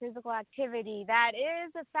more physical activity. That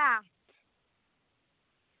is a fact.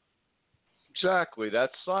 Exactly.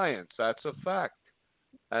 That's science. That's a fact.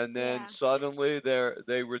 And then suddenly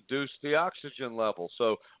they reduce the oxygen level.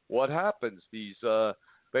 So what happens? These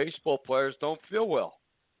baseball players don't feel well.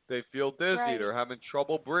 They feel dizzy. Right. They're having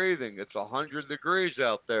trouble breathing. It's 100 degrees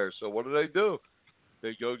out there. So what do?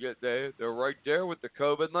 They go they're right there with the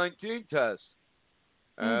COVID-19 test.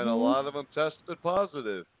 And a lot of them tested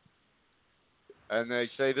positive. And they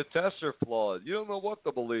say the tests are flawed. You don't know what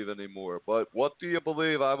to believe anymore. But what do you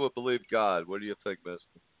believe? I would believe God. What do you think,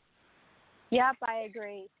 Mister? Yep, I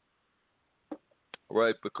agree.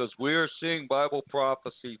 Right, because we are seeing Bible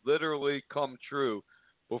prophecy literally come true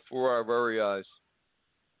before our very eyes.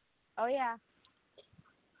 Oh, yeah.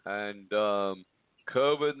 And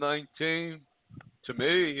COVID-19, to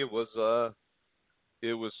me, it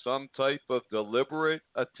was some type of deliberate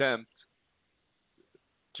attempt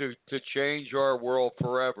to change our world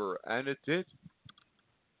forever, and it did.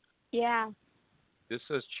 Yeah. This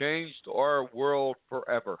has changed our world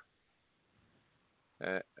forever,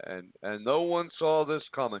 and no one saw this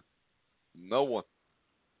coming. No one.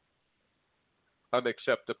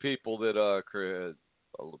 Except the people that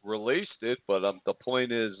released it. But the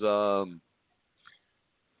point is,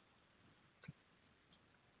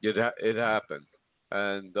 it happened,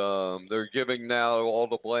 and they're giving now all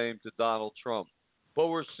the blame to Donald Trump. But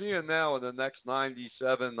we're seeing now in the next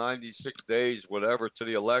 97, 96 days, whatever, to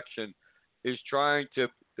the election, is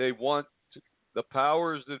they want the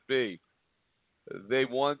powers that be, they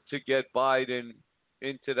want to get Biden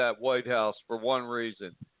into that White House for one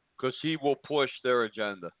reason, because he will push their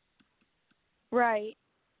agenda. Right.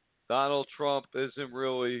 Donald Trump isn't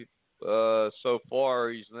really, so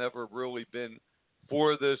far, he's never really been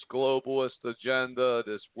for this globalist agenda,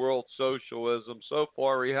 this world socialism. So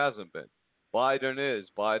far, he hasn't been. Biden is.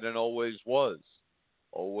 Biden always was.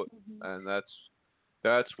 And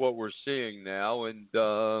that's what we're seeing now. And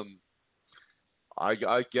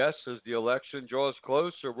I guess as the election draws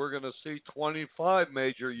closer, we're going to see 25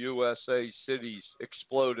 major USA cities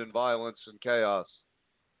explode in violence and chaos.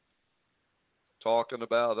 Talking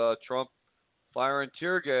about Trump firing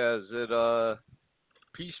tear gas at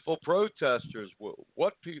peaceful protesters.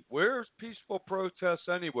 Where's peaceful protests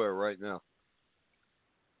anywhere right now?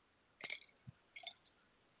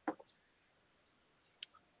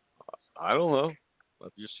 I don't know.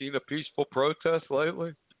 Have you seen a peaceful protest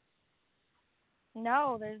lately?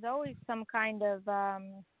 No, there's always some kind of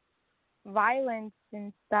violence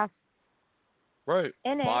and stuff. Right.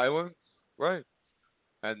 In it. Violence. Right.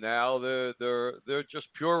 And now they're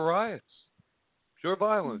just pure riots, pure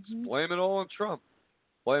violence. Blame it all on Trump.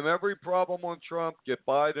 Blame every problem on Trump. Get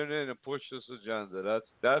Biden in and push this agenda.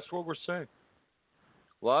 That's what we're saying.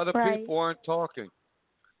 A lot of people aren't talking.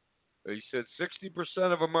 He said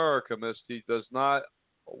 60% of America, Misty, does not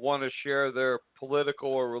want to share their political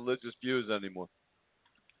or religious views anymore.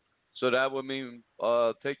 So that would mean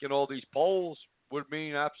taking all these polls would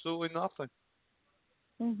mean absolutely nothing.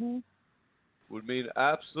 Would mean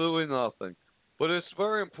absolutely nothing. But it's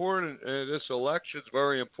very important. This election's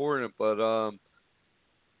very important. But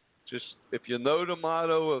Just if you know the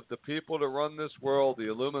motto of the people that run this world, the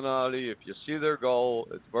Illuminati, if you see their goal,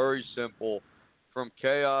 it's very simple. From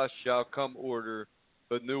chaos shall come order,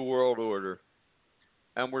 the new world order.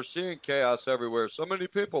 And we're seeing chaos everywhere. So many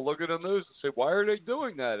people look at the news and say, why are they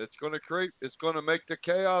doing that? It's going to make the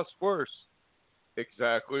chaos worse.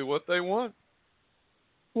 Exactly what they want.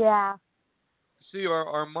 Yeah. See,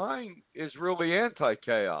 our mind is really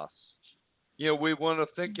anti-chaos. We want to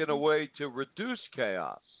think in a way to reduce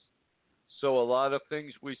chaos. So a lot of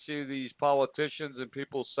things we see these politicians and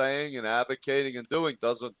people saying and advocating and doing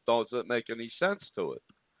doesn't make any sense to it.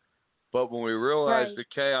 But when we realize that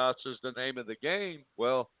chaos is the name of the game,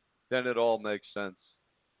 well, then it all makes sense.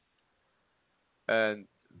 And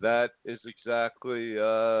that is exactly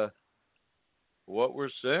what we're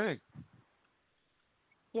seeing.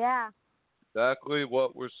 Yeah. Exactly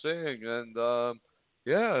what we're seeing. And,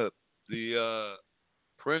 the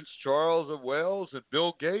Prince Charles of Wales and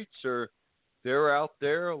Bill Gates they're out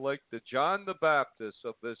there like the John the Baptist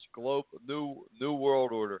of this new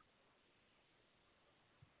world order.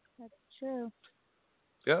 That's true.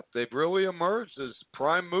 Yep, they've really emerged as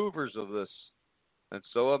prime movers of this. And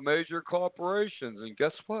so have major corporations. And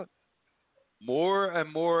guess what? More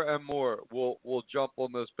and more and more will jump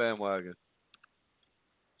on this bandwagon.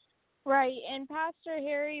 Right. And Pastor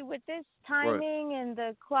Harry, with this timing and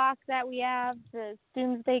the clock that we have, the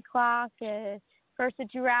doomsday clock, First the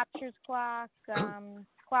Two Raptures clock,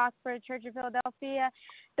 clock for the Church of Philadelphia,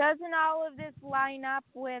 doesn't all of this line up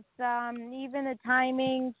with even the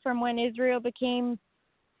timing from when Israel became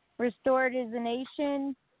restored as a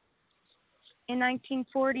nation in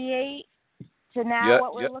 1948 to now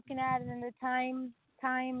what we're looking at in the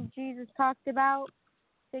time Jesus talked about,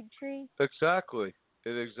 fig tree? Exactly.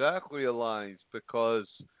 It exactly aligns because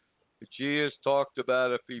Jesus talked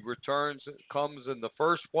about if he returns, comes in the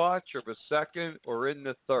first watch or the second or in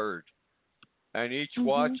the third. And each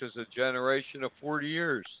watch is a generation of 40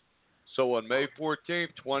 years. So on May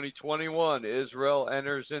 14th, 2021, Israel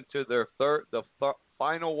enters into their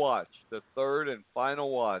final watch, the third and final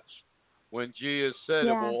watch. When Jesus said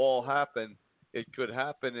it will all happen, it could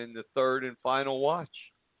happen in the third and final watch.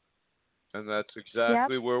 And that's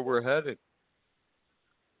exactly where we're headed.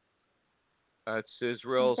 That's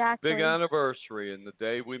Israel's big anniversary and the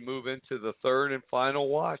day we move into the third and final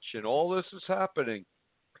watch. And all this is happening.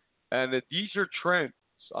 And these are trends.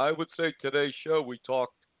 I would say today's show we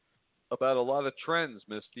talked about a lot of trends,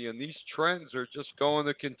 Misty, and these trends are just going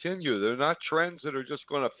to continue. They're not trends that are just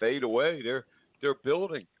going to fade away. They're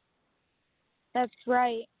building. That's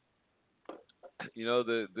right.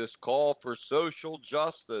 This call for social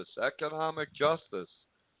justice, economic justice.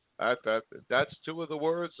 That's two of the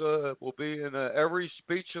words will be in every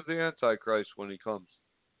speech of the Antichrist when he comes.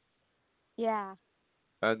 Yeah.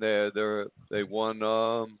 And they want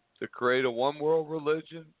to create a one world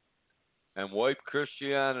religion and wipe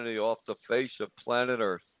Christianity off the face of planet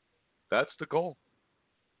Earth. That's the goal.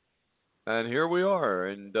 And here we are,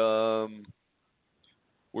 and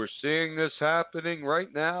we're seeing this happening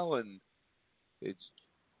right now, and it's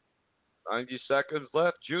 90 seconds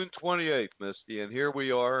left, June 28th, Misty, and here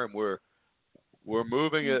we are, and we're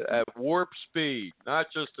moving at warp speed, not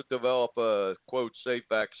just to develop a, quote, safe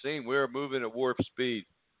vaccine. We're moving at warp speed.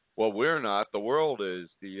 Well, we're not. The world is.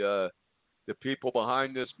 The people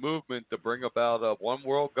behind this movement to bring about a one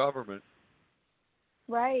world government.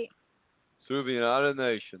 Right. Through the United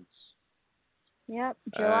Nations. Yep,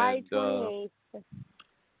 July 28th.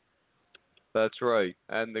 That's right.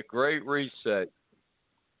 And the Great Reset.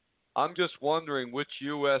 I'm just wondering which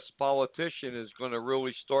U.S. politician is going to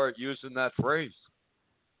really start using that phrase.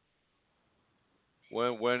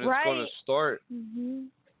 When it's going to start. Mm-hmm.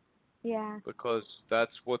 Yeah. Because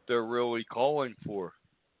that's what they're really calling for.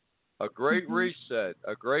 A great reset.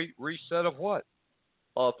 A great reset of what?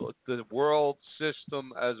 Of the world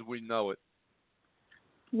system as we know it.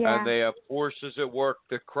 Yeah. And they have forces at work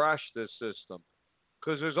to crash this system.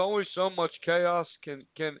 Because there's only so much chaos can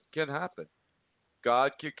happen.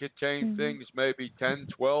 God can contain things maybe 10,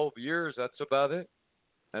 12 years. That's about it.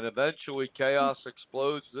 And eventually chaos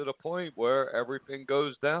explodes to the point where everything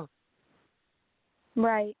goes down.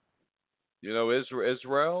 Right.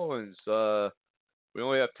 Israel is, we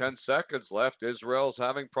only have 10 seconds left. Israel's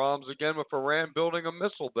having problems again with Iran building a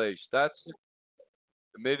missile base. The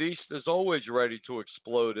Mideast is always ready to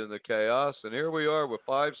explode in the chaos. And here we are with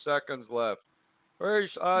 5 seconds left. Very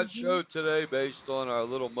odd show today based on our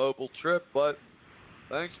little mobile trip, but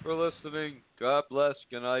thanks for listening. God bless,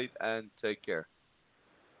 good night, and take care.